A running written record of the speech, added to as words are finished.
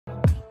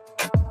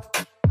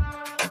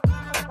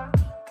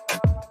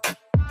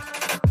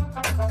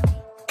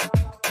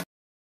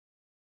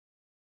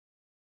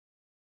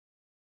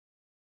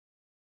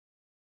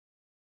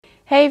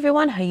Hey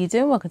everyone, how you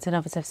doing? Welcome to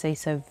another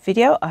xoxo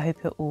video. I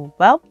hope you're all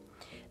well.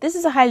 This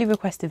is a highly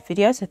requested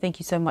video, so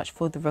thank you so much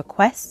for the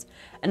request.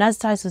 And as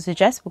the title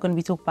suggests, we're going to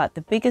be talking about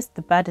the biggest,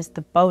 the baddest,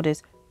 the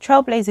boldest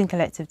trailblazing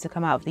collective to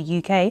come out of the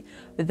UK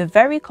with a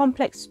very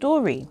complex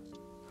story.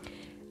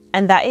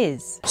 And that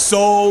is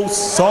So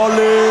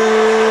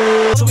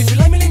Solid. So if you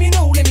like me, let me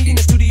know. Let me in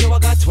the studio. I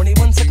got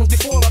 21 seconds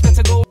before I got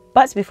to go.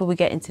 But before we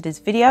get into this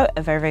video,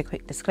 a very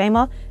quick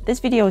disclaimer.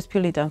 This video is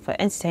purely done for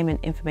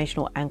entertainment,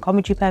 informational and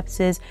commentary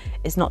purposes.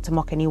 It's not to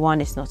mock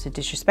anyone, it's not to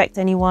disrespect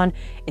anyone.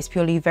 It's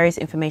purely various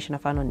information I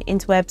found on the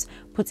interwebs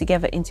put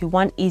together into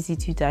one easy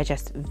to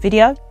digest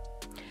video.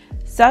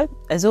 So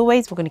as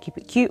always, we're going to keep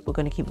it cute, we're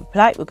going to keep it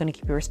polite, we're going to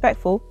keep it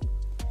respectful.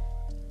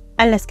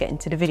 And let's get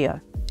into the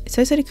video.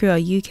 xoxo Crew are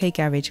a UK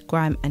garage,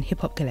 grime and hip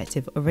hop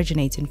collective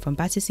originating from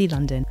Battersea,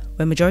 London,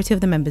 where majority of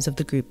the members of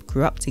the group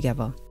grew up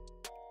together.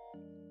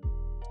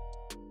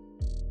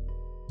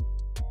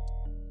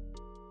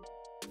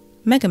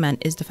 Megaman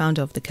is the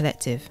founder of the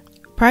collective.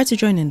 Prior to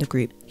joining the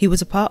group, he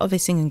was a part of a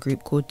singing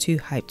group called Too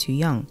Hype Too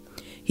Young.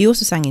 He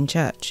also sang in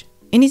church.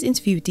 In his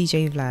interview with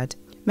DJ Vlad,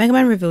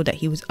 Megaman revealed that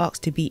he was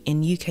asked to be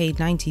in UK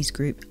 90s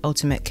group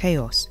Ultimate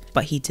Chaos,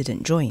 but he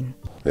didn't join.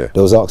 Yeah.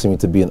 They was asking me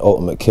to be in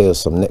Ultimate Chaos,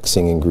 some next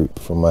singing group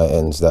from my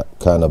ends that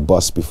kind of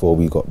bust before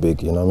we got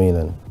big, you know what I mean?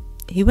 And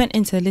he went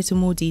into a little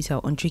more detail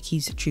on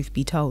Tricky's Truth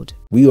Be Told.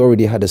 we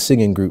already had a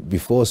singing group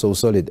before So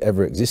Solid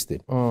ever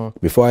existed.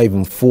 Before I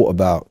even thought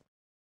about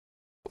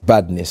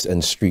badness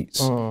and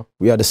streets.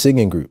 We had a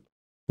singing group.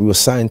 We were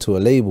signed to a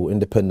label,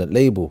 independent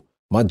label.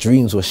 My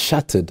dreams were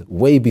shattered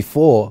way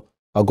before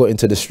I got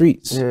into the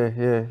streets. Yeah.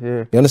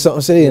 You understand what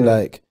I'm saying? Yeah.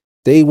 Like,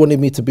 they wanted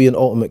me to be in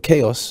Ultimate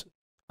Chaos,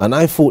 and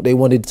I thought they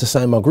wanted to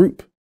sign my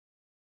group.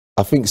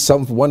 I think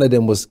one of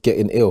them was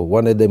getting ill,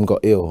 one of them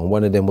got ill, and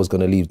one of them was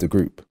going to leave the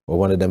group, or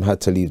one of them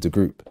had to leave the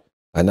group.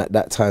 And at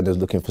that time, they was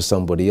looking for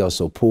somebody else,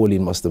 so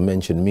Pauline must have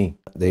mentioned me.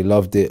 They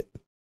loved it,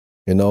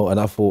 you know, and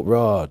I thought,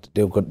 rah,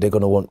 they're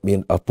going to want me.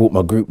 And I brought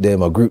my group there,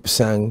 my group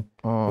sang,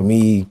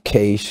 me,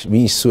 Keish,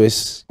 me,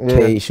 Swiss,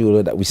 Keish, all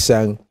of that, we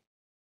sang.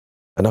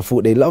 And I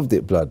thought they loved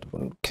it, blood.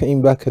 When I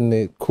came back and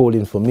they called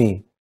in for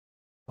me,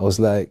 I was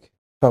like,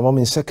 fam, I'm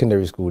in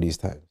secondary school these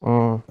times.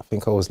 I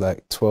think I was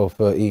like 12,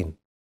 13.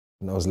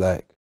 And I was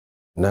like,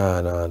 nah,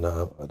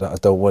 I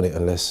don't want it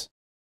unless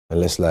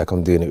like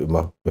I'm doing it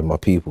with my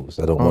peoples.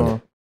 I don't want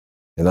it.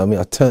 You know what I mean?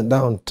 I turned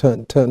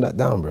that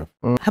down,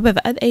 bro. However,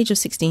 at the age of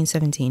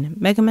 16-17,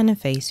 Megaman and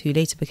Face, who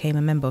later became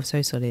a member of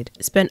So Solid,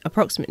 spent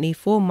approximately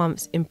 4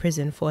 months in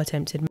prison for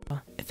attempted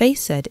murder.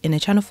 Face said in a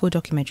Channel 4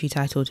 documentary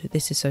titled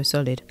This Is So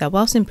Solid that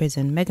whilst in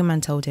prison,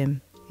 Megaman told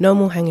him, "No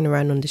more hanging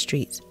around on the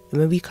streets, and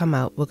when we come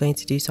out, we're going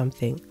to do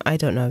something. I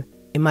don't know.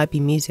 It might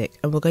be music,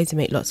 and we're going to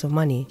make lots of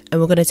money,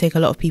 and we're going to take a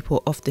lot of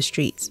people off the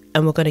streets,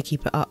 and we're going to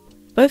keep it up."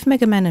 Both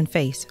Megaman and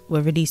Face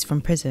were released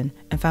from prison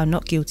and found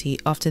not guilty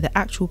after the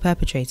actual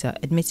perpetrator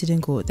admitted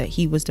in court that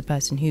he was the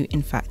person who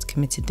in fact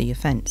committed the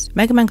offence.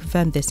 Megaman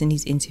confirmed this in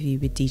his interview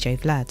with DJ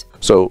Vlad.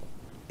 So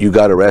you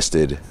got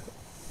arrested.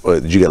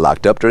 Did you get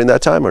locked up during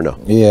that time or no?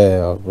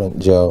 Yeah, I went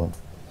jail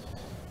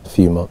a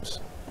few months.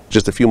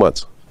 Just a few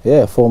months?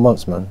 Yeah, 4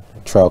 months, man.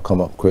 Trial come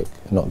up quick,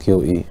 not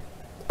guilty.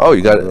 Oh,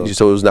 you got it.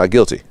 So it was not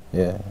guilty?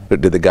 Yeah.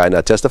 Did the guy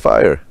not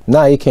testify or?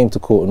 Nah, he came to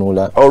court and all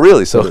that. Oh,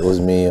 really? So it was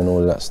me and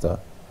all that stuff.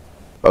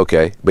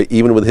 Okay, but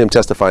even with him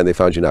testifying, they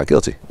found you not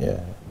guilty? Yeah.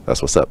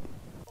 That's what's up.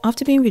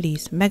 After being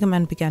released,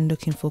 Megaman began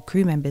looking for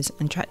crew members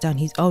and tracked down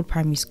his old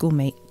primary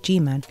schoolmate,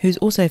 G-Man, who's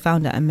also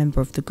founder and member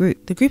of the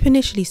group. The group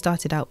initially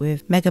started out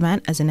with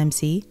Megaman as an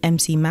MC,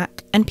 MC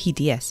Mac, and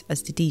PDS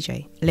as the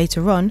DJ.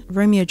 Later on,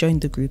 Romeo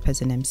joined the group as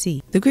an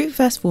MC. The group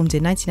first formed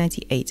in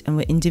 1998 and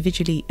were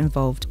individually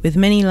involved with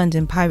many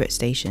London pirate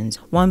stations,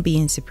 one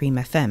being Supreme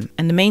FM,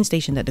 and the main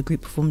station that the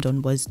group performed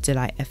on was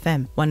Delight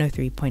FM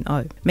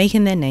 103.0,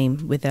 making their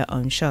name with their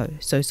own show,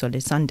 So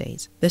Solid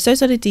Sundays. The So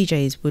Solid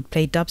DJs would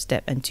play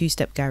dubstep and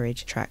two-step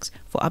garage tracks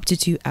for up to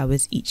 2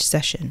 hours each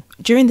session.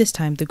 During this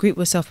time, the group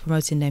was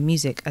self-promoting their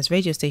music as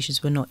radio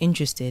stations were not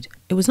interested.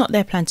 It was not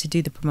their plan to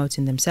do the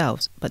promoting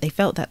themselves, but they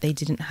felt that they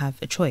didn't have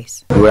a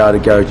choice. The way how the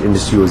garage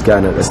industry was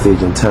going at that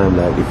stage in time,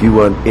 like if you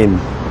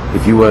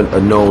weren't a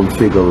known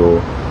figure,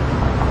 or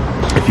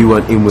if you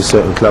weren't in with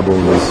certain club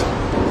owners,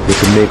 they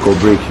could make or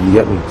break you, you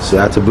get me? So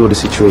you had to build a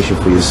situation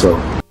for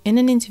yourself. In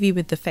an interview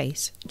with The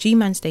Face,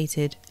 G-Man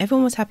stated,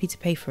 "Everyone was happy to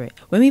pay for it.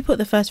 When we put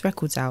the first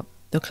records out,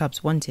 the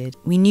clubs wanted,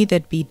 we knew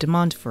there'd be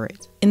demand for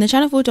it." In the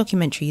Channel 4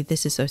 documentary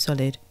This Is So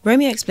Solid,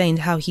 Romeo explained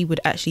how he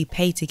would actually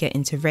pay to get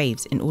into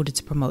raves in order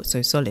to promote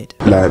So Solid.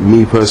 Like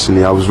me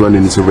personally, I was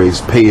running into raves,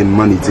 paying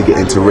money to get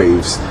into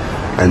raves,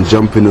 and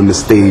jumping on the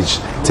stage,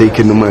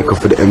 taking the mic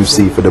off of the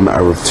MC for the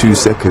matter of 2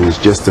 seconds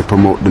just to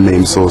promote the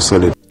name So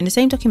Solid. In the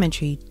same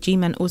documentary,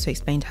 G-Man also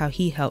explained how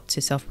he helped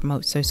to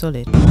self-promote So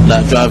Solid.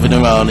 Like driving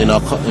around in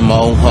my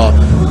own car,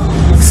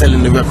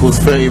 selling the records,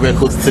 30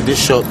 records to this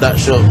shop, that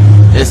shop,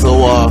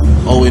 SOR,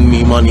 owing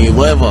me money,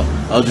 whatever.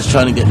 I was just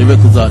trying to get the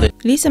records out there.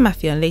 Lisa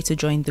Mafia later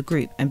joined the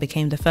group and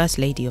became the first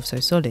lady of So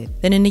Solid.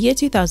 Then in the year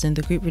 2000,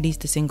 the group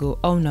released the single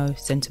Oh No,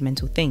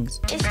 Sentimental Things.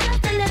 It's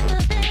just a little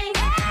thing,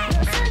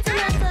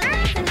 sentimental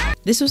thing.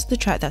 This was the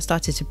track that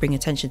started to bring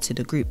attention to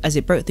the group as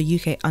it broke the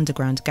UK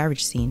underground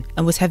garage scene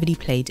and was heavily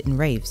played in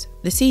raves.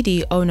 The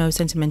CD Oh No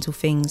Sentimental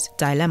Things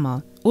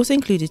Dilemma also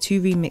included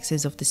 2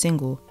 remixes of the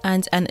single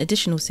and an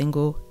additional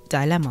single,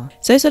 Dilemma.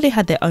 So Solid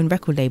had their own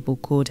record label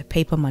called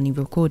Paper Money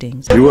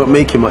Recordings. We weren't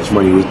making much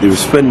money, they were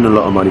spending a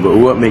lot of money, but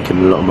we weren't making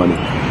a lot of money.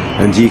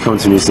 And G come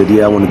to me and said,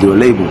 yeah, I want to do a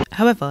label.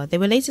 However, they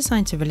were later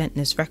signed to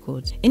Relentless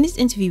Records. In this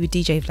interview with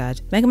DJ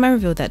Vlad, Mega Man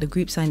revealed that the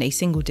group signed a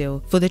single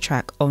deal for the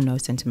track Oh No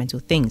Sentimental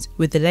Things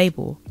with the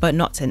label, but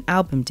not an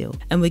album deal,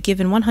 and were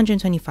given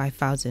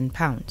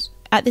 £125,000.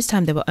 At this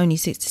time, there were only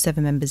 6 to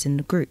 7 members in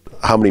the group.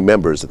 How many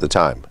members at the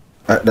time?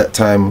 At that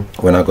time,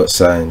 when I got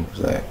signed, it was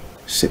like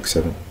 6,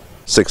 7.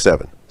 6,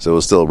 7. So it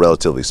was still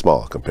relatively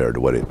small compared to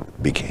what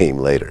it became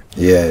later.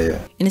 Yeah.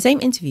 In the same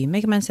interview,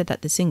 Mega Man said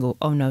that the single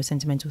Oh No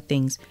Sentimental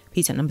Things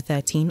peaked at number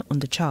 13 on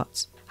the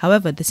charts.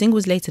 However, the single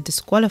was later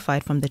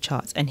disqualified from the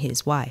charts, and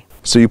here's why.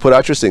 So you put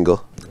out your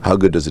single. How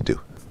good does it do?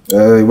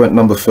 It went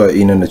number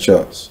 13 in the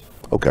charts.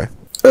 Okay.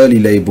 Early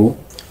label,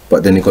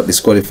 but then it got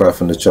disqualified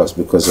from the charts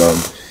because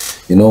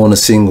you know, on a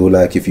single,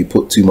 like if you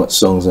put too much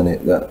songs on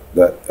it that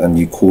and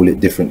you call it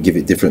different, give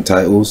it different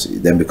titles,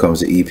 it then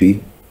becomes an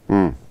EP.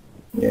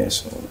 Yeah,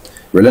 so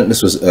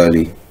Relentless was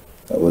early.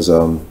 That was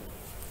I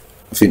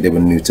think they were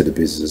new to the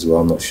business as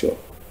well, I'm not sure.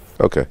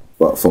 Okay.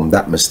 But from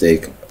that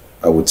mistake,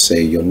 I would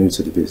say you're new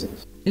to the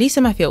business.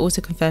 Lisa Mafia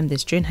also confirmed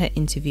this during her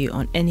interview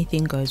on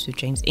Anything Goes with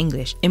James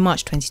English in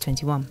March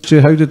 2021. So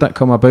how did that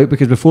come about?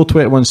 Because before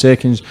 21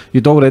 Seconds,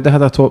 you'd already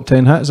had a top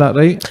 10 hit, is that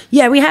right?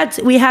 Yeah, we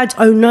had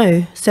Oh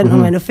No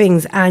Sentimental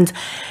Things, and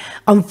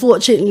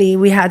unfortunately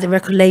we had a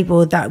record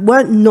label that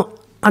weren't not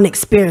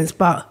unexperienced,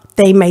 but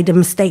they made a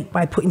mistake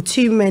by putting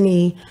too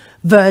many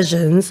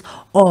versions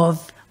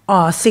of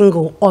our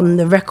single on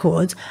the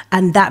record,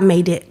 and that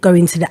made it go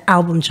into the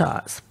album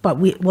charts. But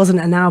it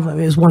wasn't an album,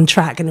 it was one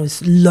track, and it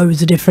was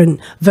loads of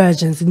different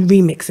versions and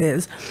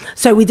remixes.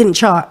 So we didn't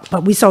chart,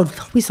 but we sold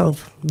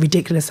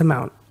ridiculous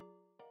amount.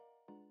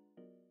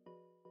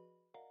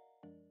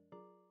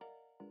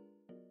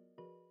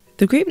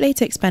 The group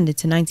later expanded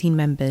to 19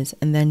 members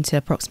and then to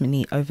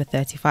approximately over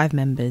 35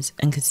 members,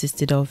 and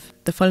consisted of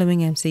the following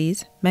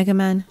MCs: Mega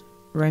Man,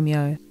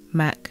 Romeo,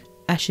 Mac,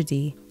 Asher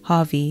D,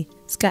 Harvey,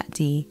 Scat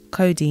D,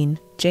 Codeine,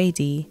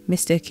 JD,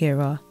 Mr.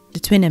 Akira, the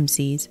twin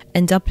MCs,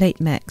 and Dubplate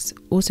Mex,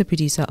 also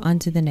producer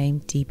under the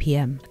name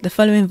DPM. The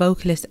following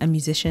vocalists and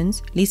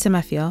musicians: Lisa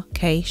Mafia,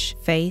 Keish,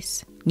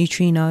 Face,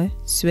 Neutrino,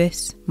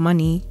 Swiss,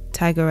 Money,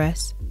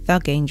 Tigress,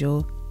 Thug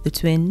Angel, The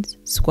Twins,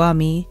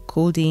 Squami,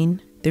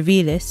 Claudine, The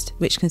Realist,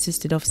 which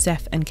consisted of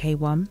Seth and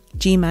K1,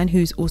 G-Man,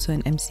 who's also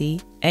an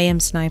MC, AM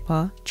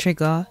Sniper,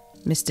 Trigger,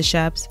 Mr.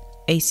 Shabs,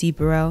 AC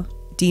Burrell,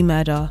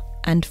 D-Murder,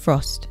 and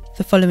Frost.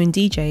 The following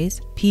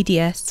DJs: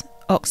 PDS,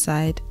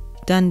 Oxide,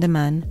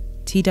 Dunderman,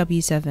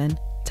 TW7,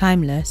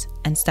 Timeless,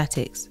 and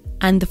Statics.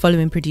 And the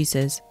following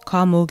producers: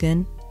 Carl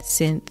Morgan,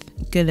 Synth,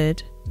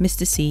 Gillard,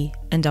 Mr. C,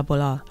 and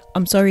Double R.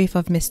 I'm sorry if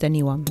I've missed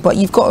anyone. But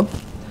you've got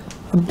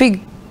a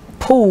big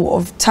pool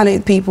of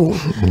talented people.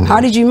 How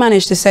did you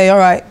manage to say, all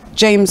right,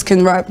 James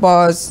can write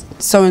bars,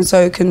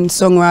 so-and-so can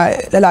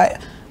songwrite?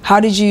 Like,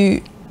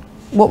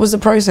 what was the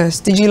process?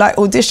 Did you like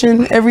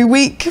audition every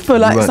week for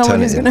like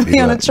someone who's going to be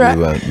on a track?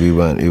 We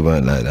weren't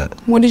like that.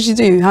 What did you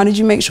do? How did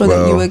you make sure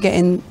that you were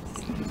getting,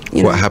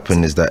 what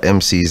happened is that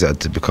MCs had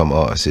to become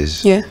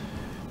artists. Yeah.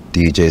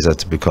 DJs had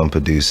to become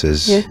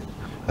producers. Yeah.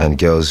 And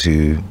girls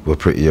who were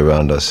pretty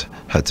around us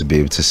had to be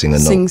able to sing a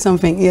note. Sing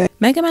something, yeah.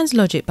 Mega Man's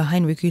logic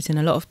behind recruiting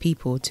a lot of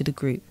people to the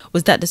group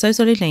was that the So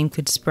Solid name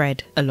could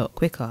spread a lot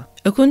quicker.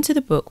 According to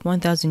the book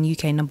 1000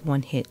 UK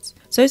 #1 Hits,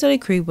 So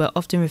Solid Crew were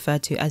often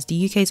referred to as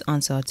the UK's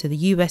answer to the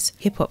US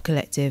hip-hop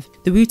collective,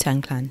 the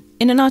Wu-Tang Clan.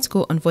 In an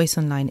article on Voice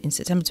Online in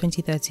September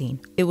 2013,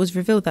 it was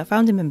revealed that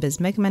founding members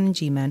Mega Man and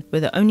G-Man were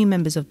the only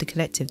members of the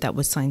collective that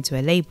was signed to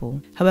a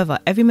label. However,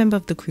 every member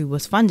of the crew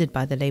was funded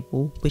by the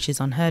label, which is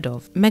unheard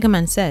of. Mega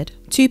Man said,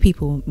 2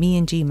 people, me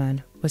and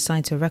G-Man, was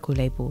signed to a record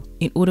label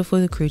in order for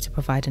the crew to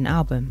provide an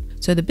album.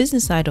 So the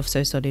business side of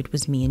So Solid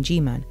was me and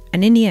G-Man.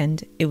 And in the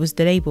end, it was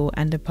the label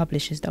and the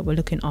publishers that were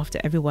looking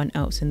after everyone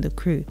else in the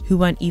crew who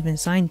weren't even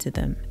signed to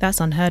them.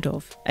 That's unheard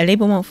of. A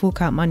label won't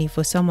fork out money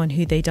for someone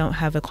who they don't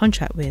have a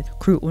contract with,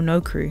 crew or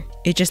no crew.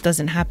 It just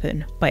doesn't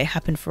happen, but it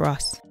happened for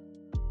us.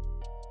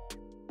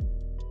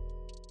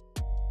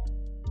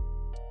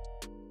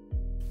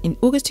 In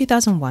August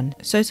 2001,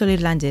 So Solid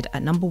landed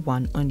at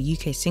 #1 on the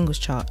UK singles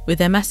chart with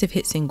their massive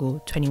hit single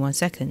 21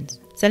 Seconds,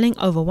 selling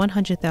over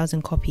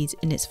 100,000 copies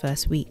in its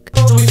first week.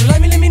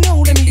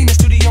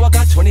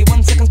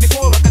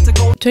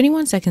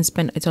 21 Seconds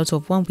spent a total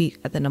of 1 week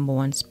at the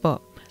 #1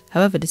 spot.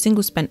 However, the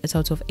single spent a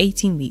total of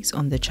 18 weeks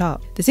on the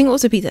chart. The single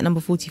also peaked at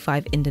number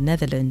 45 in the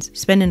Netherlands,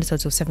 spending a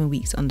total of 7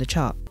 weeks on the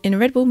chart. In a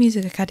Red Bull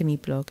Music Academy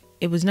blog,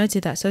 it was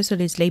noted that So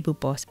Solid's label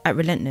boss at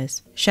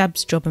Relentless,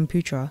 Shabs, Job and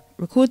Putra,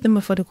 recorded the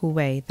methodical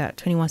way that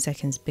 21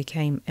 Seconds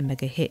became a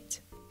mega hit.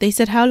 They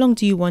said, "How long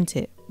do you want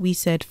it?" We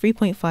said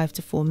 3.5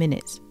 to 4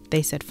 minutes.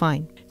 They said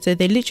fine. So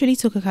they literally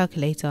took a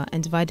calculator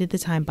and divided the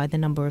time by the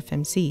number of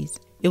MCs.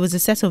 It was a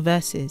set of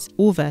verses,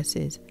 all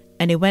verses,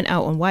 and it went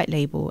out on white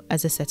label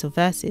as a set of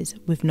verses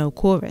with no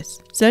chorus.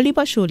 Slowly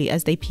but surely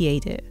as they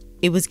PA'd it,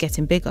 it was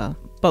getting bigger,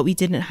 but we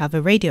didn't have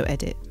a radio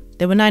edit.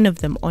 There were 9 of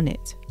them on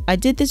it. I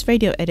did this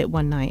radio edit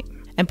one night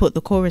and put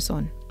the chorus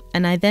on,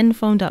 and I then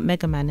phoned up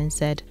Mega Man and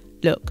said,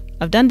 look,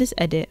 I've done this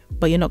edit,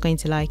 but you're not going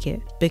to like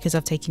it because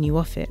I've taken you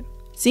off it.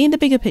 Seeing the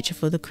bigger picture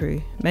for the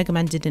crew, Mega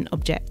Man didn't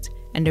object,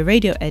 and the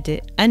radio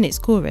edit and its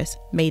chorus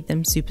made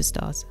them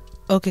superstars.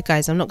 Okay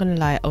guys, I'm not gonna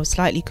lie, I was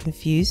slightly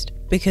confused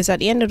because at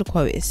the end of the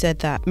quote it said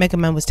that Mega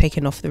Man was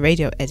taken off the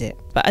radio edit,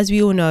 but as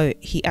we all know,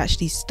 he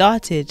actually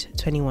started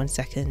 21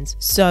 seconds,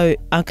 so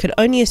I could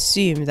only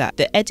assume that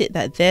the edit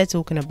that they're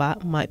talking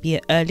about might be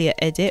an earlier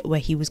edit where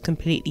he was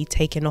completely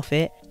taken off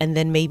it and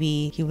then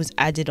maybe he was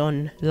added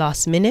on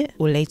last minute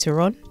or later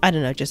on. I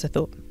don't know, just a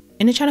thought.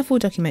 In the Channel 4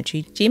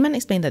 documentary, G-Man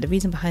explained that the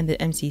reason behind the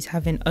MCs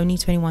having only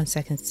 21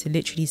 seconds to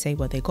literally say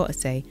what they gotta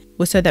say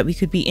was so that we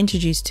could be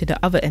introduced to the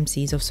other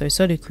MCs of So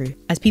Solid crew,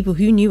 as people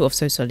who knew of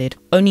So Solid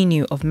only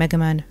knew of Mega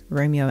Man,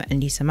 Romeo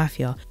and Lisa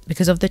Mafia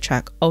because of the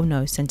track Oh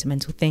No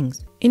Sentimental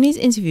Things. In his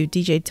interview with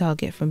DJ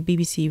Target from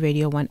BBC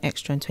Radio 1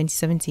 Extra in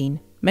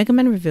 2017, Mega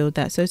Man revealed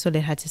that So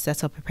Solid had to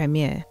set up a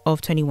premiere of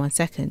 21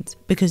 seconds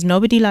because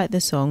nobody liked the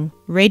song,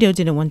 radio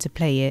didn't want to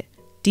play it,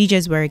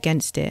 DJs were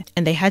against it,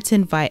 and they had to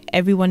invite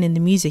everyone in the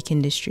music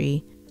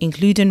industry,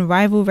 including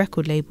rival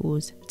record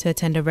labels, to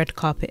attend a red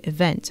carpet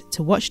event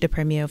to watch the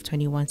premiere of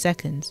 21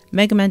 Seconds.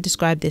 Mega Man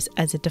described this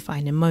as a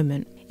defining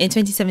moment. In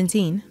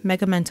 2017,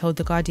 Mega Man told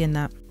The Guardian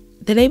that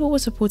the label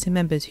was supporting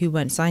members who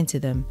weren't signed to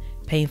them,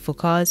 paying for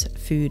cars,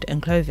 food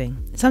and clothing.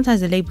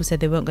 Sometimes the label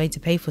said they weren't going to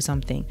pay for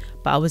something,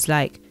 but I was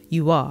like,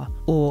 you are,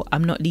 or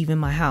I'm not leaving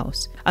my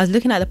house. I was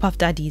looking at the Puff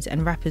Daddies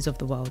and rappers of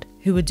the world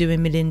who were doing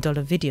 $1 million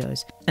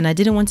videos, and I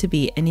didn't want to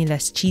be any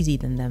less cheesy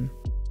than them.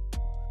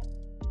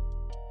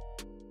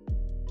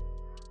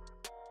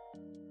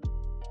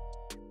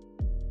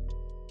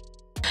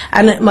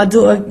 And my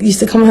daughter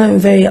used to come home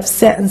very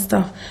upset and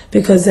stuff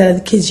because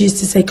the kids used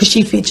to say, because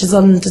she features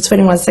on the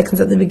 21 Seconds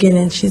at the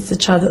beginning, she's the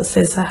child that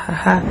says ha ha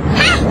ha.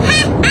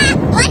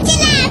 What you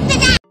laugh for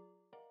that?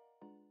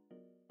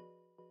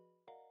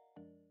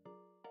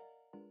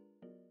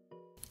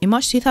 In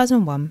March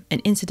 2001, an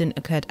incident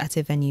occurred at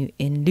a venue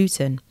in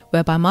Luton,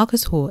 whereby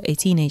Marcus Hall, a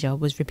teenager,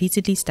 was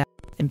repeatedly stabbed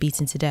and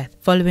beaten to death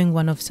following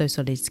one of So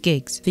Solid's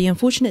gigs. The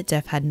unfortunate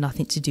death had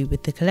nothing to do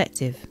with the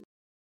collective.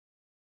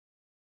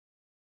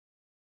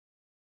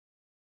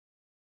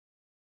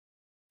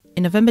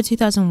 In November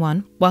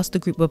 2001, whilst the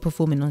group were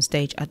performing on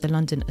stage at the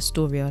London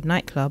Astoria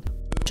nightclub,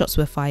 shots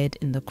were fired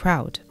in the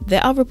crowd.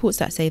 There are reports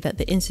that say that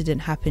the incident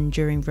happened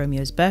during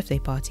Romeo's birthday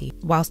party,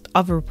 whilst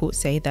other reports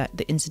say that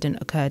the incident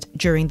occurred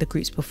during the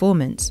group's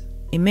performance.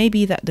 It may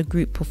be that the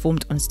group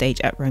performed on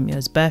stage at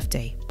Romeo's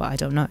birthday, but I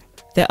don't know.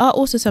 There are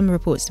also some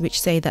reports which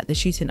say that the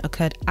shooting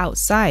occurred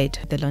outside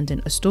the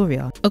London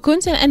Astoria.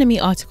 According to an Enemy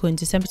article in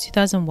December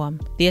 2001,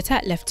 the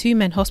attack left 2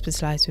 men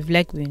hospitalised with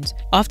leg wounds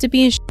after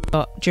being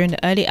shot during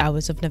the early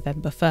hours of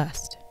November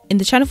 1st. In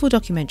the Channel 4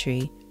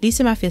 documentary,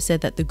 Lisa Mafia said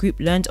that the group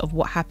learned of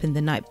what happened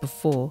the night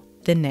before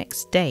the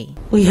next day.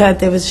 We heard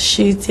there was a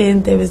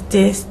shooting, there was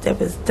this, there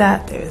was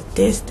that, there was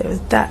this, there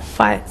was that,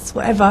 fights,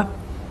 whatever.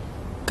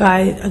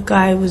 A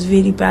guy was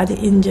really badly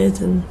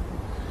injured and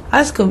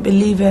I just couldn't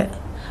believe it.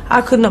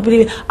 I could not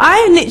believe it.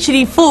 I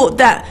literally thought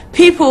that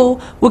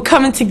people were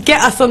coming to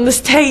get us on the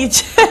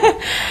stage,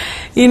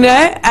 you know,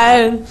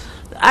 and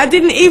I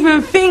didn't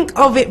even think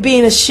of it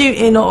being a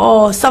shooting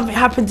or something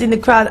happened in the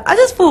crowd. I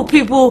just thought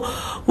people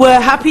were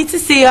happy to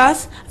see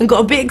us and got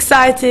a bit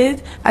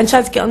excited and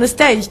tried to get on the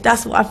stage.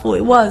 That's what I thought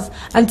it was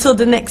until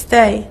the next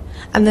day.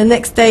 And the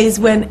next day is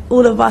when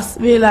all of us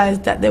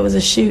realised that there was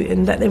a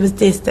shooting, that there was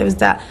this, there was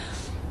that,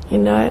 you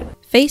know.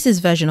 Face's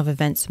version of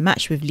events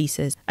matched with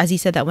Lisa's, as he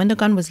said that when the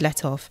gun was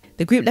let off,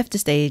 the group left the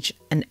stage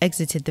and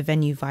exited the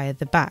venue via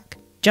the back,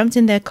 jumped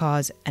in their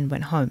cars and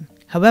went home.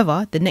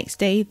 However, the next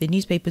day, the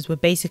newspapers were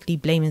basically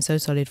blaming So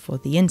Solid for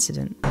the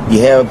incident. You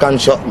hear a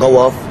gunshot go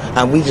off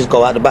and we just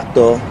go out the back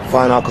door,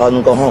 find our cars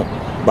and go home.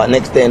 But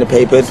next day in the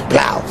papers,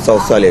 plow, So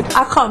Solid.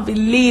 I can't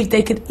believe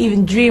they could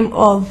even dream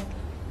of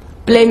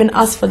blaming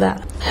us for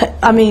that.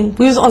 I mean,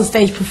 we was on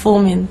stage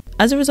performing.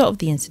 As a result of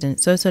the incident,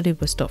 So Solid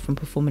was stopped from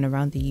performing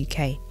around the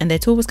UK, and their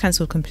tour was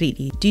cancelled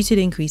completely due to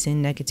the increase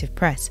in negative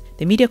press.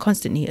 The media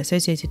constantly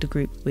associated the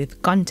group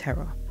with gun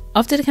terror.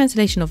 After the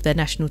cancellation of their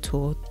national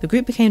tour, the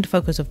group became the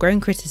focus of growing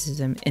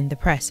criticism in the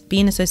press,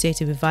 being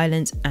associated with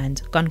violence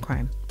and gun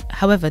crime.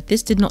 However,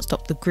 this did not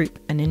stop the group,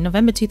 and in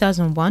November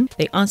 2001,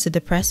 they answered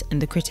the press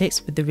and the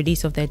critics with the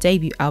release of their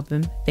debut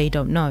album, They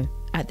Don't Know.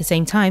 At the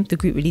same time, the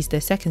group released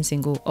their second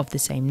single of the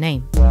same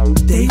name.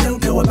 They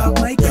don't know about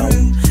my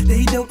crew,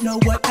 they don't know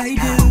what I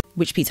do.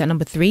 Which peaked at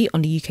number 3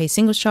 on the UK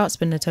singles chart,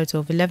 spending a total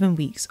of 11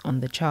 weeks on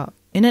the chart.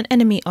 In an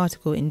Enemy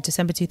article in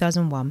December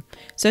 2001,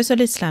 So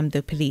Solid slammed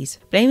the police,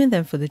 blaming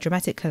them for the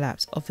dramatic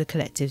collapse of the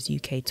collective's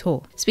UK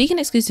tour. Speaking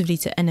exclusively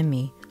to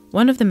Enemy,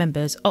 one of the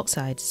members,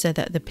 Oxide, said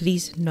that the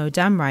police know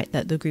damn right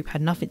that the group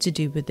had nothing to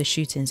do with the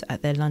shootings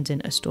at their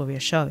London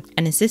Astoria show,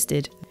 and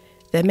insisted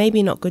they're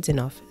maybe not good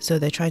enough, so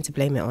they're trying to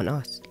blame it on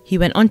us. He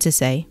went on to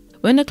say,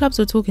 When the clubs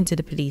were talking to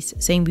the police,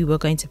 saying we were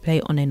going to play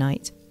on a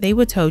night, they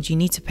were told you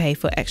need to pay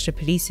for extra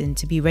policing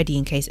to be ready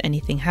in case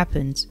anything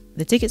happens.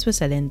 The tickets were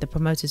selling, the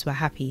promoters were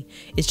happy.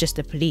 It's just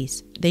the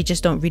police. They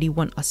just don't really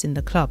want us in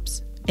the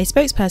clubs. A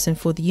spokesperson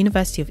for the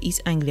University of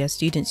East Anglia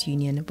Students'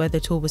 Union, where the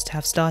tour was to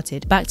have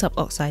started, backed up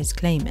xoxo's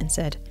claim and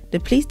said, "The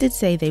police did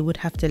say they would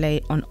have to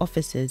lay on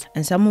officers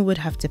and someone would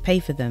have to pay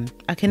for them.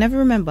 I can never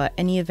remember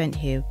any event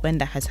here when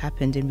that has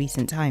happened in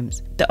recent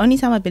times. The only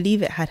time I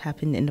believe it had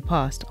happened in the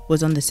past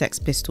was on the Sex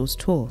Pistols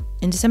tour."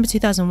 In December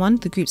 2001,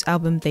 the group's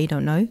album They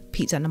Don't Know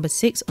peaked at number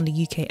 6 on the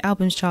UK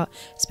albums chart,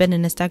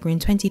 spending a staggering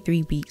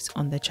 23 weeks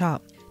on the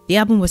chart. The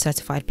album was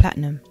certified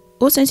platinum.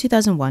 Also in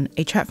 2001,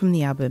 a track from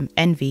the album,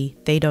 Envy,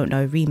 They Don't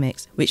Know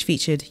remix, which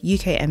featured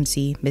UK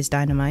MC Ms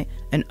Dynamite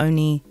and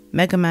only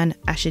Mega Man,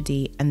 Asher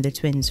D and the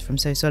Twins from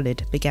So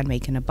Solid began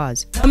making a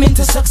buzz.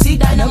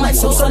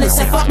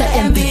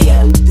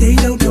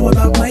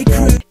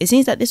 It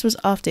seems that this was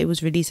after it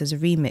was released as a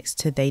remix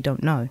to They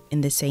Don't Know in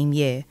the same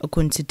year,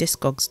 according to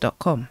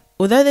discogs.com.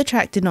 Although the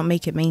track did not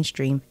make it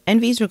mainstream,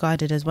 Envy is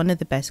regarded as one of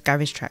the best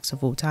garage tracks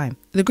of all time.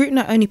 The group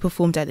not only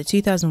performed at the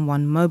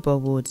 2001 MOBO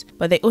Awards,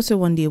 but they also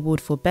won the award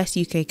for Best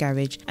UK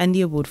Garage and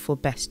the award for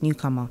Best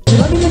Newcomer.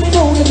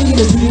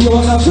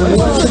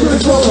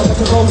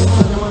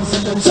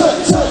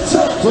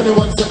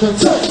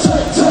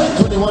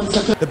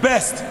 The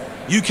best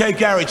UK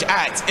garage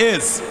act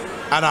is,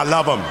 and I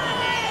love them,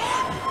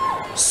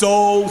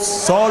 So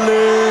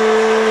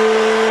Solid.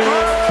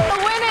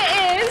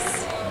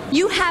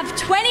 You have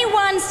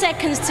 21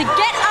 seconds to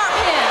get up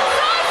here.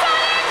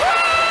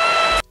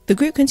 The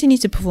group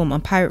continued to perform on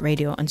pirate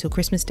radio until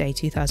Christmas Day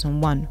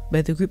 2001,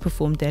 where the group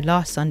performed their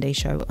last Sunday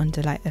show on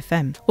Delight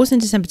FM. Also in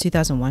December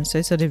 2001,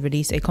 So Solid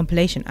released a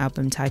compilation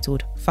album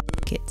titled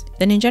Fuck It.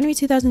 Then in January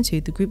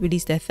 2002, the group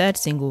released their third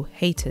single,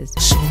 Haters,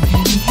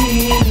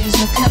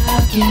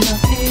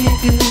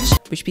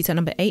 which peaked at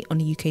number 8 on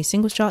the UK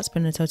singles chart,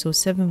 spending a total of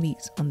 7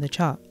 weeks on the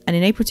chart. And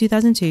in April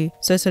 2002,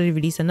 So Solid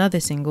released another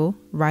single,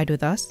 Ride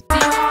With Us,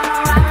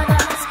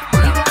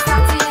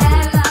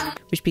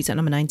 which peaked at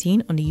number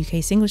 19 on the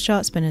UK singles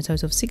chart, spending a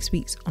total of 6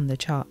 weeks on the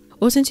chart.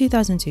 Also in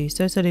 2002,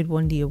 So Solid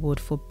won the award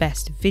for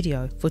Best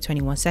Video for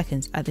 21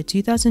 Seconds at the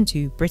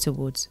 2002 Brit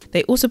Awards.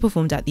 They also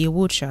performed at the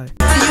award show.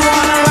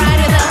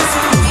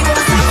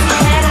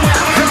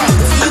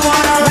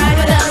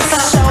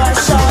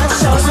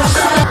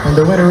 And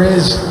the winner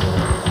is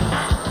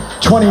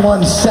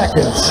 21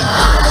 Seconds.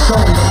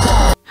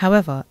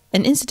 However,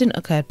 an incident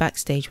occurred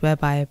backstage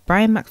whereby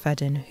Brian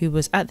McFadden, who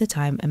was at the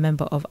time a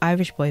member of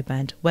Irish boy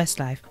band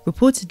Westlife,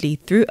 reportedly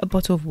threw a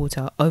bottle of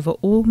water over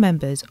all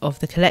members of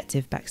the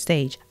collective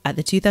backstage at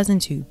the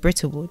 2002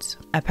 Brit Awards.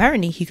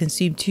 Apparently, he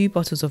consumed 2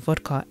 bottles of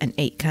vodka and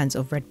 8 cans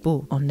of Red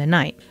Bull on the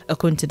night,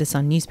 according to the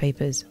Sun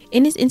newspapers.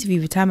 In his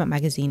interview with Time Out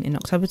magazine in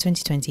October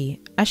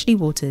 2020, Ashley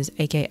Waters,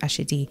 aka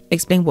Asher D,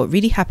 explained what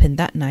really happened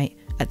that night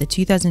at the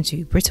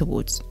 2002 Brit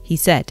Awards. He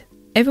said,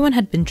 "Everyone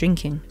had been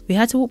drinking. We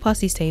had to walk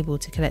past this table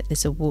to collect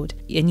this award,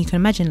 and you can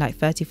imagine like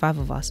 35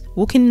 of us,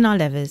 walking in our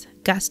levers,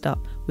 gassed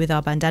up, with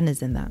our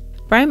bandanas and that."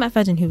 Brian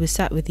McFadden, who was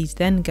sat with his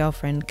then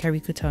girlfriend Kerry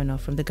Katona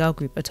from the girl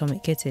group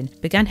Atomic Kitten,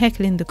 began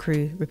heckling the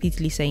crew,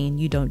 repeatedly saying,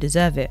 "You don't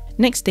deserve it."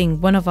 Next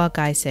thing, one of our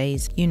guys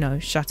says,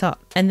 "Shut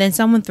up." And then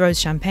someone throws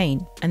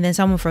champagne, and then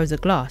someone throws a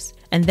glass,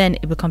 and then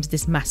it becomes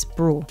this mass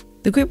brawl.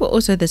 The group were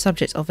also the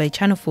subject of a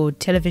Channel 4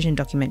 television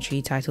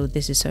documentary titled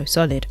This Is So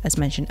Solid, as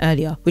mentioned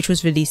earlier, which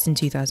was released in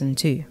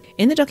 2002.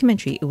 In the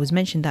documentary, it was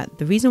mentioned that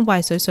the reason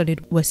why So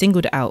Solid were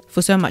singled out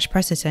for so much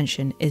press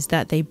attention is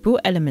that they brought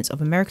elements of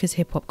America's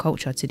hip-hop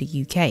culture to the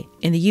UK.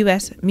 In the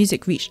US,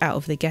 music reached out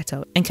of the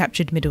ghetto and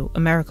captured middle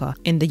America.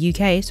 In the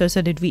UK, So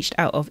Solid reached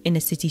out of inner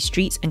city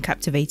streets and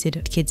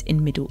captivated kids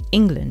in middle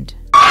England.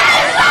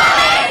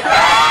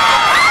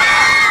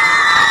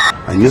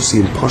 And you're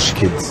seeing posh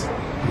kids.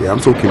 Yeah,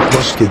 I'm talking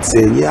posh kids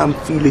saying, "Yeah, I'm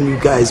feeling you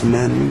guys,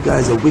 man. You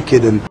guys are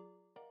wicked." And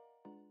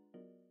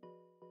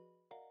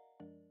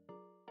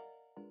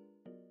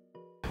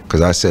because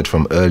I said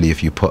from early,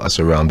 if you put us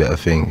around better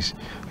things,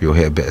 you'll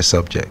hear better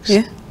subjects.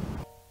 Yeah.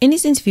 In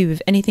his interview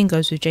with Anything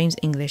Goes with James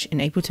English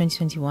in April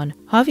 2021,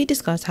 Harvey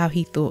discussed how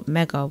he thought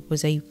Mega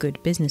was a good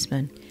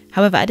businessman.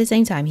 However, at the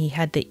same time, he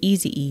had the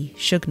Eazy-E,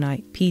 Suge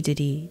Knight, P.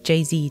 Diddy,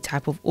 Jay-Z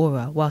type of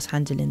aura whilst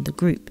handling the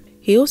group.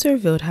 He also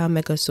revealed how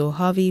Mega saw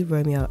Harvey,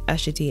 Romeo,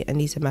 Asher D and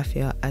Lisa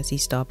Mafia as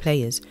his star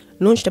players,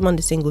 launched them on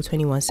the single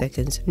 21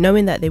 Seconds,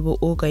 knowing that they were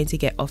all going to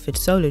get offered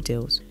solo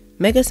deals.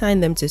 Mega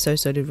signed them to So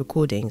Solid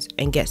Recordings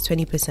and gets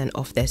 20%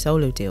 off their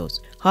solo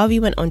deals. Harvey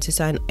went on to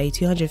sign a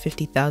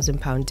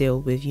 £250,000 deal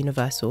with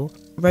Universal,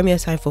 Romeo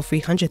signed for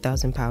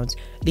 £300,000,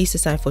 Lisa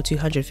signed for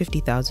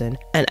 £250,000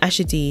 and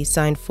Asher D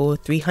signed for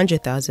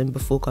 £300,000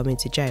 before going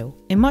to jail.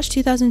 In March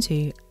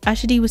 2002,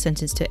 Asher D was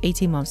sentenced to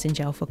 18 months in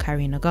jail for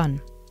carrying a gun.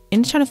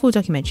 In the Channel 4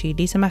 documentary,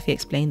 Lisa Mafia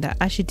explained that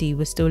Asher D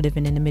was still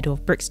living in the middle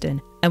of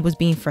Brixton and was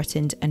being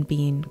threatened and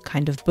being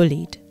kind of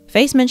bullied.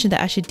 Face mentioned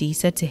that Asher D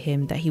said to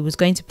him that he was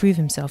going to prove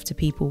himself to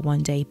people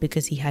one day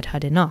because he had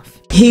had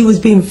enough. He was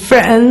being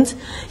threatened,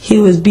 he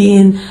was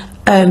being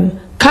kind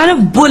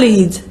of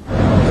bullied.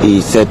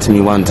 he said to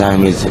me one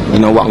time is, you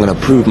know what, I'm going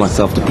to prove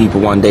myself to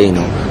people one day, you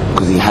know,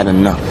 because he had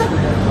enough.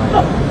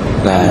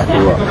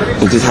 Like,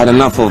 he just had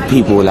enough of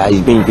people, like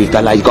he's being beefed,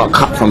 like he got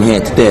cut from here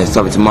to there,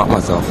 sorry to mark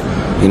myself,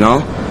 you know?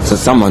 So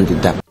someone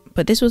did that.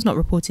 But this was not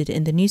reported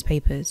in the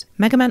newspapers.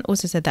 Mega Man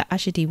also said that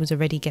Asher D was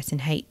already getting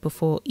hate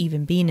before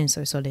even being in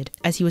So Solid,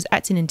 as he was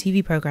acting in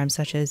TV programs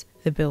such as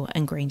The Bill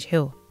and Grange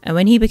Hill. And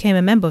when he became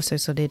a member of So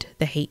Solid,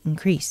 the hate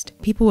increased.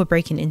 People were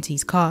breaking into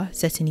his car,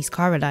 setting his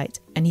car alight,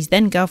 and his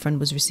then girlfriend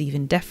was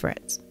receiving death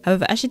threats.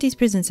 However, Asher D's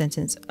prison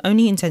sentence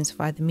only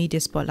intensified the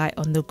media spotlight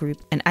on the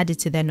group and added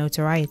to their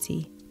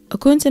notoriety.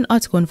 According to an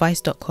article on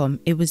Vice.com,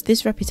 it was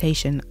this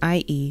reputation,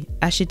 i.e.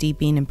 Asher D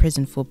being in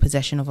prison for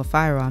possession of a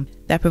firearm,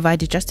 that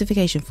provided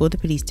justification for the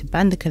police to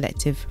ban the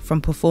collective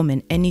from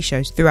performing any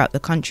shows throughout the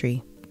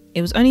country.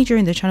 It was only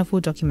during the Channel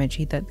 4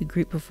 documentary that the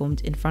group performed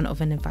in front of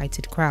an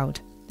invited crowd.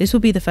 This will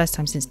be the first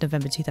time since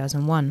November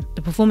 2001.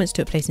 The performance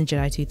took place in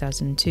July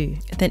 2002.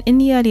 Then in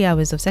the early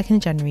hours of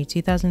 2nd January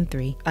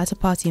 2003, at a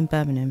party in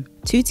Birmingham,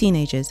 two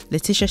teenagers,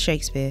 Letitia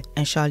Shakespeare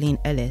and Charlene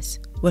Ellis,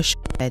 were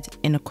shot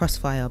in a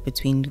crossfire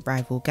between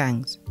rival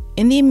gangs.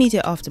 In the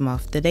immediate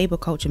aftermath, the Labour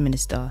Culture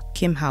Minister,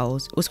 Kim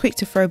Howells, was quick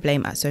to throw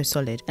blame at So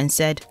Solid and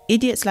said,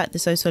 "Idiots like the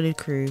So Solid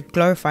crew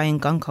glorifying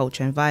gun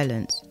culture and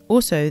violence."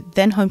 Also,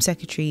 then Home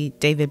Secretary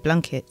David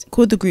Blunkett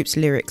called the group's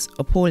lyrics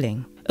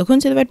appalling.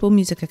 According to the Red Bull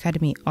Music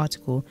Academy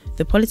article,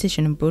 the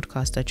politician and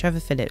broadcaster Trevor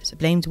Phillips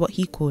blamed what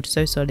he called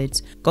So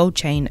Solid's gold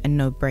chain and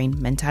no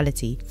brain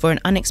mentality for an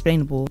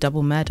unexplainable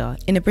double murder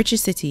in a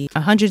British city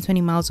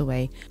 120 miles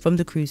away from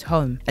the crew's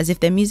home, as if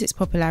their music's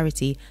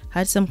popularity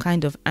had some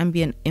kind of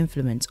ambient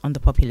influence on the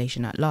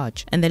population at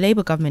large, and the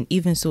Labour government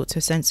even sought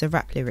to censor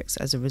rap lyrics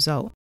as a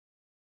result.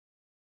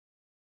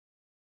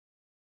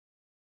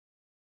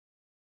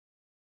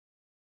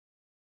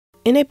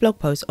 In a blog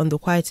post on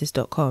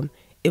thequietist.com,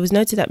 it was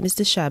noted that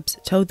Mr.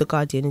 Shabs told The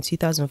Guardian in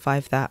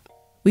 2005 that,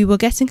 "We were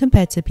getting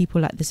compared to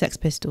people like the Sex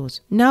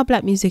Pistols. Now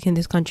black music in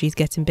this country is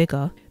getting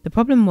bigger. The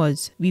problem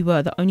was we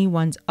were the only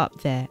ones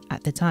up there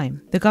at the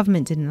time. The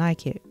government didn't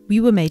like it. We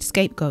were made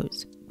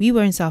scapegoats. We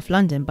were in South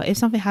London, but if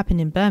something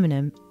happened in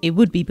Birmingham, it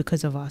would be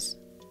because of us."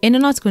 In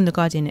an article in The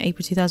Guardian in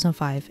April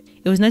 2005,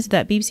 it was noted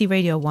that BBC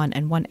Radio 1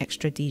 and One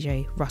Extra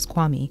DJ, Russ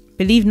Kwame,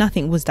 believed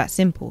nothing was that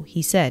simple.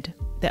 He said,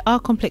 "There are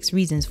complex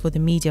reasons for the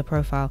media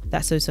profile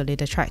that So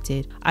Solid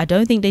attracted. I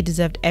don't think they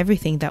deserved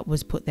everything that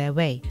was put their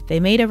way. They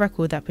made a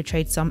record that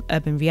portrayed some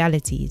urban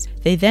realities.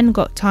 They then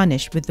got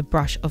tarnished with the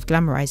brush of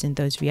glamorizing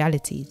those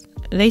realities."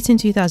 Later in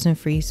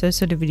 2003, So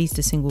Solid released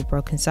the single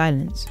Broken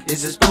Silence.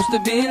 Is it supposed to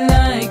be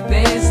like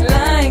this,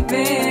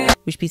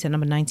 which peaked at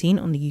number 19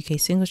 on the UK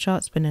singles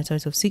chart, spending a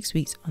total of 6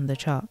 weeks on the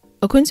chart.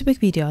 According to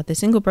Wikipedia, the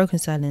single Broken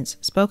Silence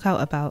spoke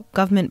out about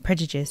government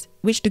prejudice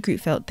which the group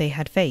felt they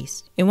had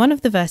faced. In one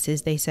of the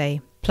verses they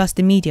say, "Plus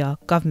the media,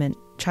 government,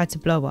 tried to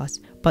blow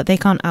us, but they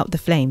can't out the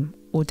flame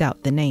or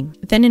doubt the name."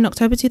 Then in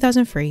October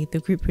 2003, the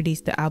group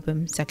released the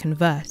album Second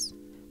Verse,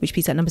 which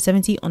peaked at number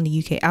 70 on the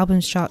UK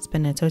albums chart,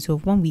 spending a total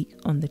of 1 week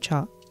on the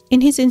chart. In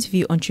his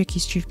interview on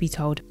Tricky's Truth Be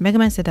Told, Mega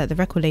Man said that the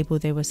record label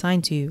they were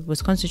signed to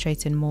was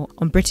concentrating more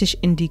on British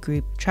indie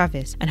group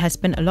Travis and had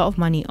spent a lot of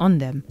money on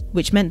them,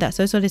 which meant that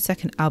So Solid's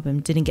second album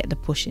didn't get the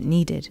push it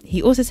needed.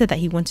 He also said that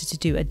he wanted to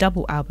do a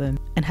double album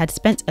and had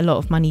spent a lot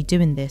of money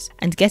doing this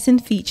and getting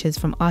features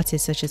from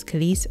artists such as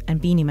Khalees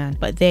and Beanie Man,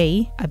 but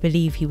they, I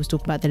believe he was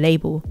talking about the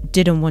label,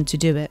 didn't want to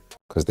do it.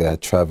 Because they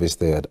had Travis,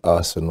 they had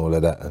us and all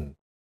of that, and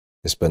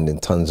they're spending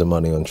tons of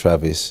money on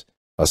Travis.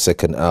 Our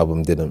second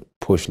album didn't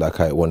push like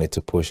I wanted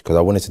to push because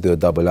I wanted to do a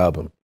double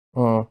album.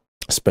 I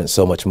spent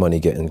so much money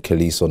getting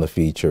Khalees on a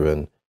feature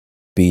and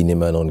Beanie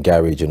Man on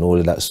Garage and all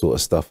of that sort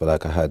of stuff.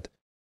 Like I had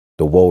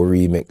the Woe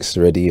remix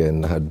ready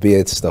and I had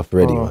Beard stuff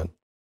ready, man.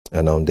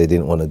 And they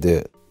didn't want to do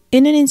it.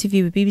 In an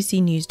interview with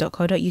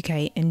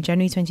bbcnews.co.uk in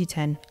January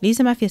 2010,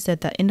 Lisa Mafia said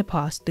that in the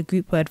past, the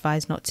group were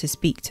advised not to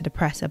speak to the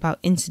press about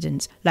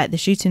incidents like the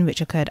shooting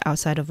which occurred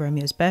outside of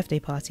Romeo's birthday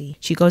party.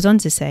 She goes on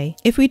to say,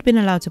 "If we'd been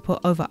allowed to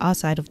put over our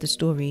side of the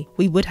story,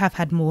 we would have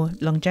had more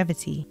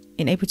longevity."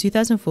 In April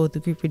 2004,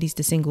 the group released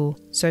the single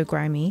So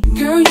Grimy,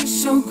 Girl, you're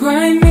so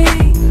grimy,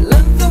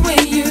 love the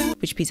way you...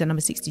 which peaked at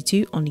number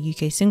 62 on the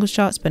UK singles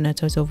chart, spending a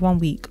total of 1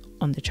 week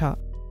on the chart.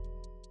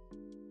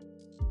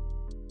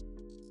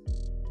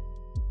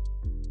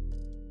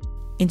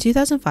 In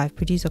 2005,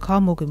 producer Carl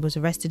Morgan was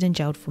arrested and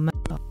jailed for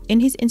murder. In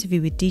his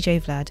interview with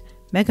DJ Vlad,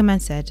 Mega Man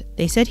said,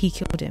 "They said he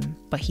killed him,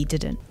 but he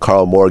didn't."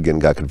 Carl Morgan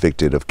got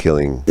convicted of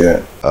killing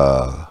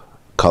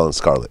Colin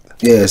Scarlett.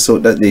 Yeah, so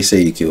that they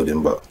say he killed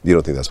him, but you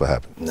don't think that's what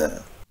happened? Nah.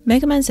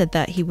 Mega Man said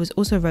that he was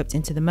also roped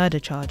into the murder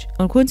charge.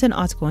 According to an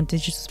article on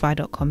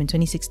digitalspy.com in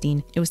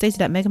 2016, it was stated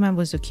that Mega Man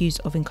was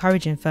accused of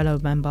encouraging fellow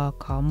member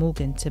Carl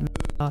Morgan to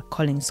murder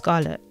Colin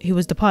Scarlett, who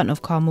was the partner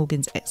of Carl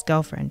Morgan's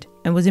ex-girlfriend,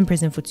 and was in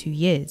prison for 2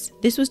 years.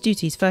 This was due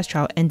to his first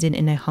trial ending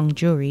in a hung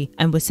jury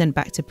and was sent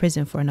back to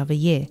prison for another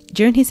year.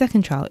 During his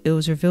second trial, it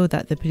was revealed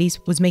that the police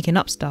was making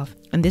up stuff,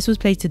 and this was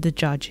played to the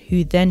judge,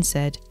 who then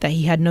said that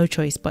he had no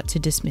choice but to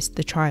dismiss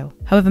the trial.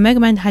 However,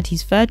 Mega Man had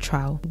his third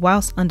trial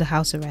whilst under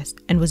house arrest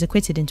and was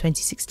acquitted in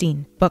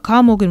 2016, but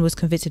Carl Morgan was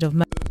convicted of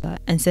murder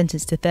and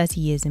sentenced to 30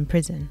 years in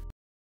prison.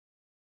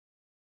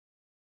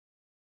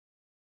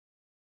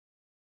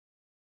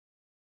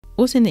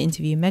 Also in the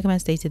interview, Mega Man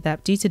stated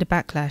that due to the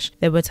backlash,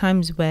 there were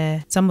times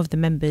where some of the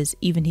members,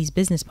 even his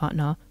business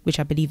partner, which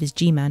I believe is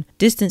G-Man,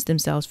 distanced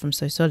themselves from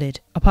So Solid,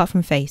 apart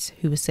from Face,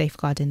 who was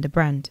safeguarding the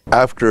brand.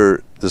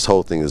 After this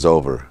whole thing is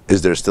over,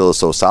 is there still a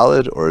So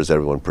Solid, or is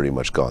everyone pretty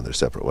much gone their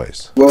separate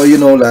ways? Well, you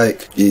know,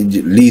 like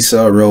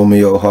Lisa,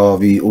 Romeo,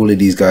 Harvey, all of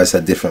these guys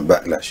had different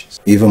backlashes.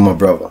 Even my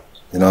brother,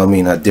 you know what I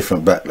mean, had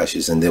different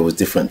backlashes, and there was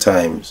different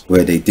times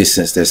where they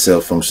distanced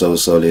themselves from So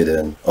Solid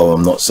and, oh,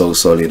 I'm not So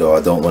Solid, or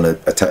I don't want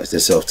to attach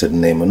themselves to the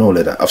name and all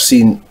of that. I've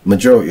seen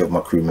majority of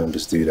my crew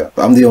members do that,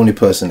 but I'm the only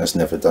person that's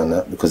never done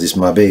that because it's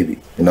my baby.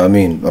 You know what I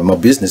mean? My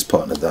business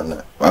partner done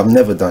that. I've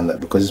never done that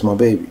because it's my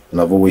baby, and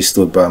I've always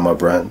stood by my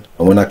brand.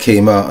 And when I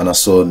came out and I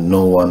saw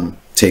no one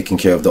taking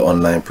care of the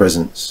online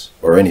presence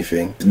or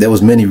anything, there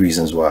was many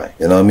reasons why.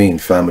 You know what I mean?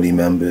 Family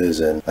members,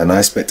 and I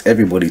expect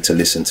everybody to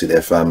listen to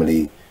their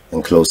family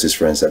and closest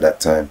friends at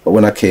that time. But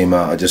when I came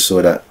out, I just saw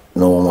that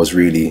no one was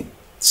really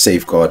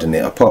safeguarding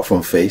it, apart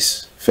from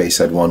Face. Face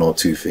had one or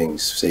two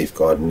things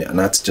safeguarding it, and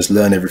I had to just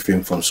learn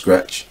everything from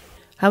scratch.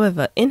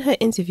 However, in her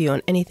interview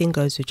on Anything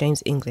Goes with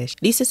James English,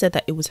 Lisa said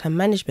that it was her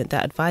management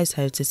that advised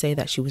her to say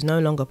that she was no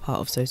longer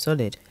part of So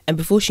Solid. And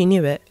before she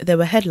knew it, there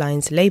were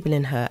headlines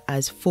labelling her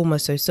as former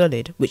So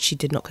Solid, which she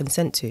did not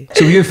consent to.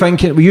 So were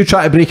you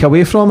trying to break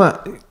away from it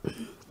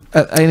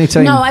at any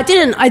time? No, I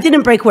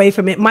didn't break away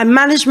from it. My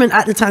management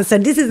at the time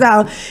said this is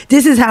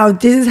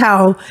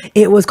how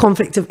it was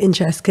conflict of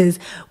interest, because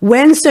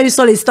when So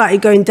Solid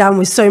started going down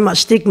with so much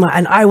stigma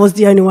and I was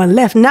the only one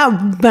left, now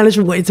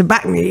management wanted to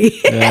back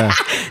me. Yeah.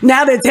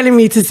 Now they're telling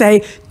me to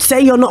say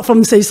you're not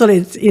from So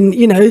Solid,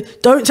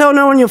 don't tell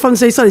no one you're from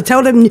So Solid.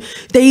 Tell them.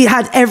 They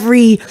had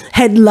every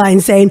headline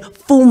saying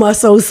former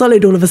So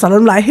Solid all of a sudden.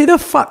 I'm like, who the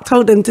fuck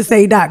told them to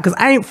say that? Because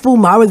I ain't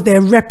former, I was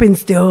there repping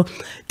still.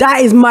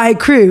 That is my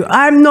crew.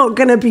 I'm not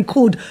gonna be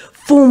called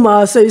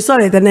former So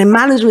Solid, and then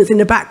management's in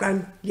the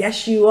background.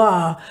 Yes, you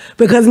are,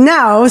 because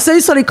now So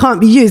Solid can't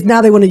be used.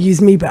 Now they want to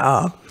use me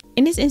better.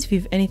 In his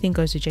interview with Anything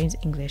Goes with James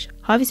English,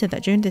 Harvey said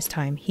that during this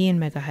time, he and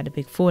Mega had a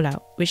big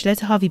fallout, which led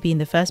to Harvey being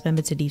the first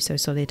member to leave So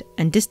Solid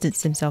and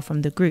distanced himself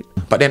from the group.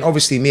 But then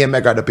obviously me and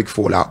Mega had a big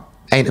fallout.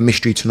 Ain't a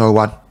mystery to no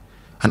one.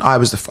 And I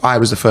was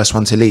the first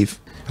one to leave.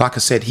 Like I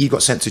said, he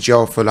got sent to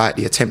jail for like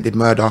the attempted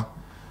murder.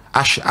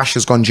 Ash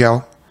has gone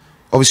jail.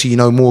 Obviously, you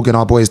know, Morgan,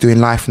 our boy, is doing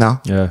life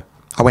now. Yeah.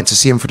 I went to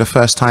see him for the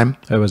first time.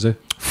 How was he?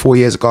 4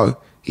 years ago.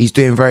 He's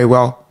doing very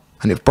well.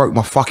 And it broke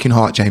my fucking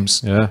heart,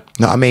 James. Yeah. You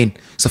know what I mean?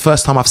 It's the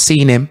first time I've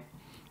seen him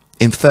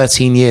in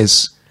 13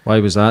 years. Why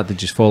was that? Did you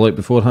just fall out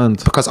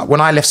beforehand? Because when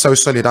I left So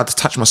Solid, I had to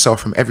detach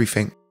myself from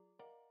everything.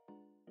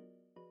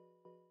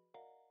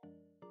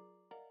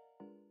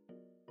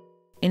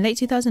 In late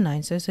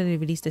 2009, So Solid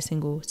released the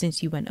single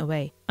Since You Went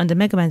Away under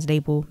Mega Man's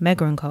label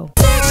Mega & Co.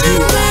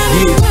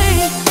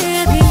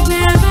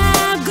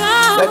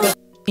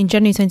 In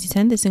January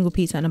 2010, the single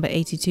peaked at number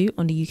 82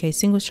 on the UK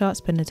singles chart,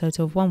 spending a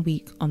total of 1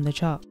 week on the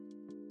chart.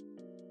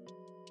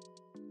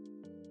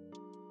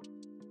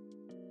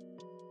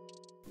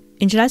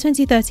 In July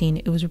 2013,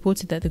 it was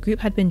reported that the group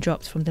had been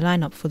dropped from the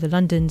lineup for the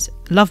London's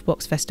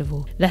Lovebox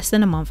Festival, less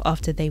than a month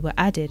after they were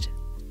added.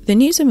 The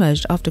news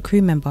emerged after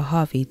crew member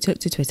Harvey took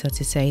to Twitter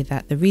to say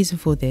that the reason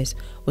for this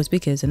was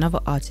because another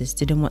artist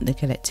didn't want the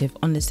collective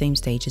on the same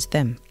stage as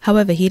them.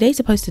 However, he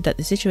later posted that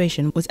the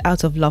situation was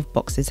out of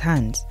Lovebox's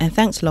hands and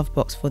thanked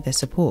Lovebox for their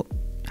support.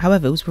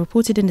 However, it was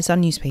reported in the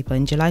Sun newspaper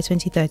in July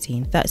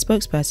 2013 that a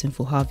spokesperson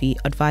for Harvey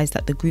advised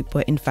that the group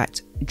were in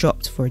fact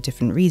dropped for a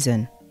different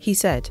reason. He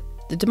said,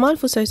 "The demand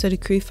for So Solid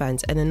crew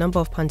fans and the number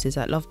of punters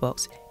at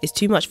Lovebox is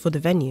too much for the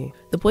venue.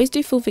 The boys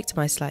do feel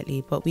victimised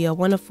slightly, but we are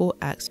one of 4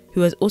 acts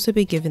who has also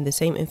been given the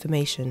same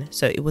information,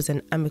 so it was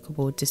an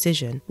amicable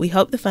decision. We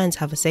hope the fans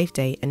have a safe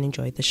day and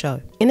enjoy the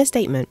show." In a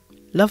statement,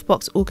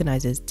 Lovebox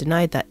organisers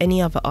denied that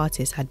any other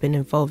artist had been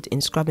involved in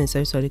scrubbing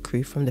So Solid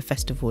crew from the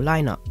festival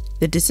lineup.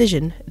 The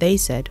decision, they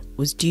said,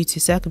 was due to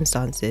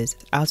circumstances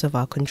out of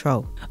our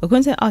control.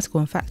 According to an article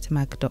on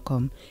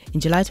factormag.com, in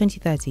July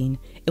 2013,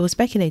 it was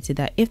speculated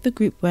that if the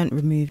group weren't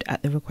removed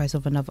at the request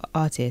of another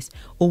artist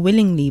or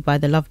willingly by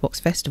the Lovebox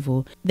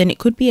Festival, then it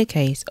could be a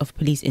case of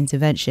police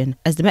intervention,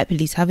 as the Met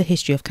Police have a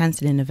history of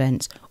cancelling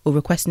events or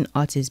requesting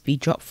artists be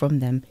dropped from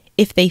them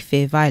if they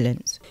fear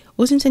violence.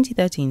 Also in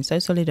 2013, So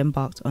Solid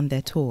embarked on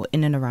their tour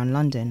in and around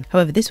London.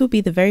 However, this will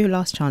be the very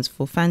last chance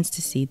for fans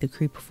to see the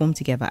crew perform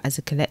together as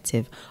a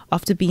collective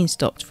after being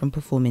stopped from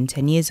performing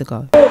 10 years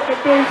ago. They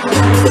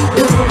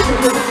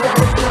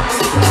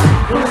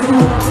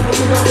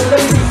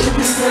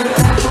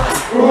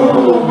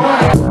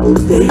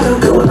don't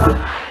know about,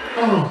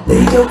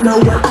 they don't know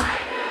what,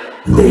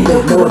 they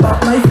don't know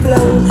about my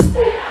flow.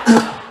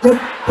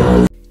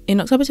 In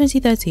October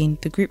 2013,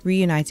 the group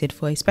reunited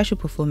for a special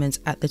performance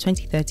at the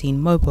 2013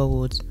 MOBO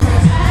Awards.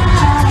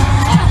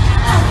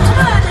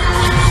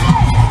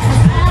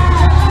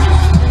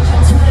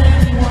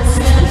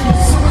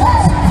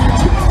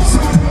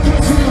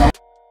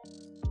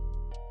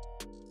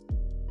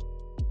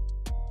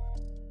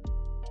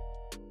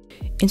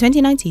 In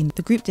 2019,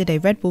 the group did a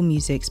Red Bull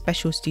Music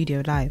special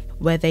studio live,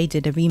 where they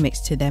did a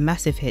remix to their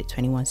massive hit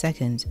 21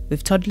 Seconds,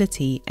 with Toddler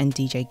T and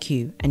DJ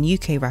Q, and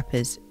UK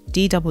rappers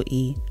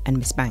DEE and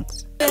Miss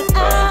Banks.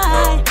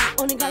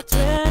 Only got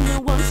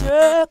 21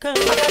 seconds.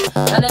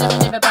 And then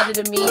never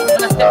better than me.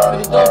 When I step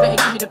through the door, better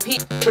give me the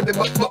peep.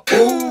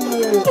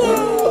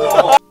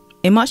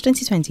 In March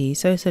 2020,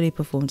 xoxo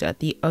performed at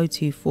the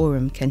O2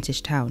 Forum,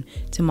 Kentish Town,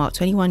 to mark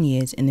 21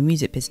 years in the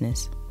music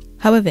business.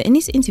 However, in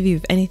his interview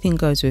with Anything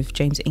Goes with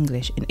James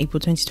English in April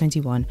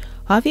 2021,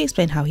 Harvey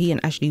explained how he and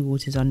Ashley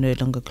Waters are no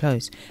longer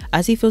close,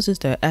 as he feels as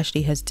though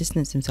Ashley has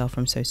distanced himself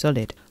from So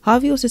Solid.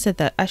 Harvey also said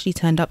that Ashley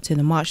turned up to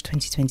the March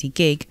 2020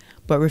 gig,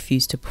 but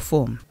refused to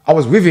perform. I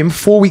was with him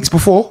 4 weeks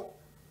before,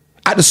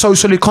 at the So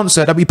Solid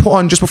concert that we put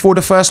on just before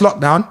the first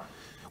lockdown,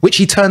 which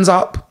he turns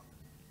up,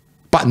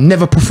 but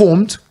never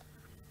performed.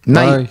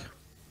 Now,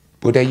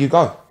 well, there you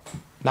go.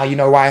 Now you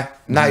know why.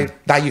 Now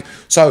you.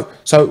 So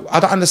I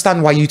don't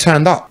understand why you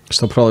turned up.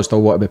 Probably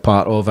still want to be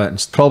part of it,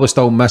 and probably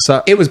still miss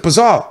it. It was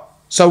bizarre.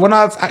 So when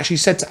I've actually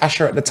said to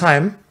Asher at the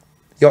time,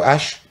 "Yo,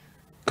 Ash,"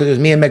 because it was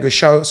me and Mega's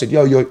show, I said,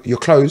 "Yo, your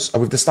clothes are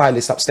with the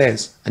stylist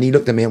upstairs," and he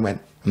looked at me and went,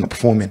 "I'm not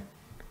performing."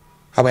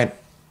 I went.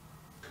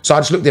 So I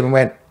just looked at him and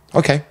went,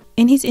 "Okay."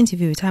 In his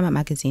interview with Time Out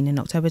magazine in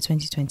October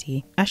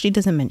 2020, Ashley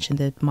doesn't mention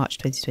the March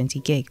 2020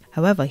 gig.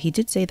 However, he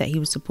did say that he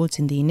was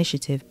supporting the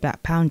initiative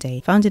Black Pound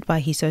Day, founded by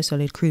his So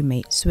Solid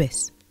crewmate,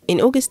 Swiss. In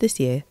August this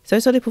year, So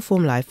Solid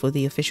performed live for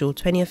the official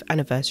 20th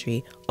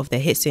anniversary of their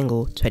hit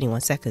single,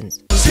 21 Seconds.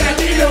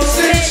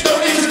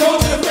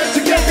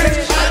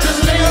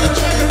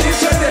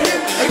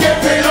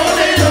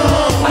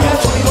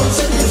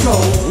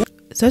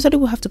 So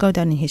Solid will have to go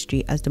down in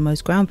history as the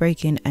most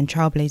groundbreaking and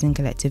trailblazing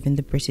collective in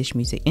the British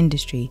music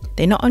industry.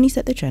 They not only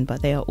set the trend,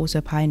 but they are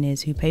also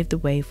pioneers who paved the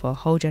way for a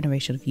whole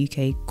generation of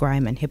UK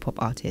grime and hip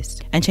hop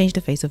artists and changed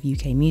the face of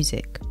UK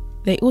music.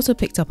 They also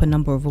picked up a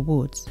number of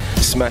awards.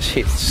 Smash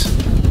Hits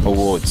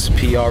Awards,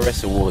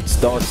 PRS Awards,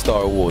 Dance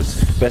Star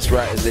Awards, Best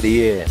Writers of the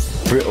Year,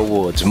 Brit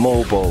Awards,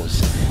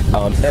 Mobos,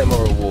 Emma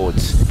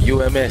Awards,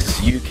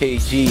 UMS,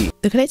 UKG.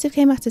 The collective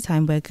came at a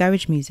time where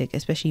garage music,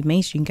 especially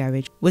mainstream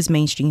garage, was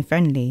mainstream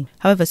friendly.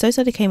 However, So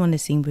Solid came on the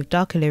scene with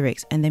darker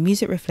lyrics, and their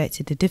music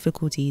reflected the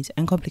difficulties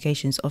and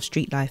complications of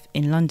street life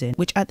in London,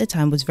 which at the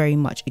time was very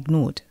much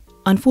ignored.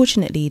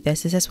 Unfortunately, their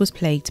success was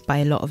plagued by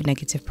a lot of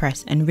negative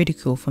press and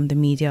ridicule from the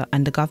media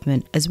and the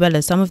government, as well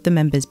as some of the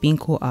members being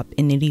caught up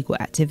in illegal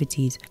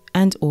activities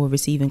and or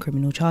receiving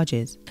criminal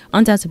charges.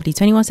 Undoubtedly,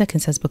 21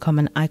 Seconds has become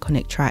an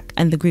iconic track,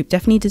 and the group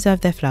definitely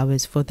deserve their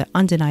flowers for their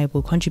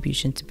undeniable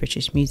contribution to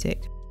British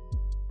music.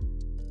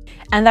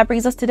 And that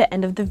brings us to the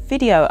end of the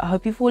video. I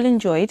hope you've all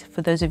enjoyed.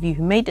 For those of you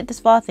who made it this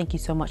far, thank you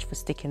so much for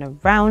sticking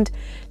around.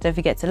 Don't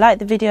forget to like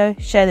the video,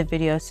 share the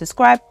video,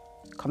 subscribe,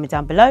 comment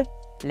down below.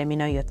 Let me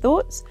know your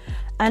thoughts,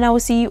 and I will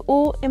see you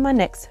all in my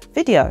next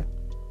video.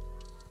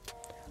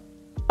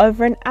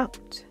 Over and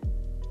out.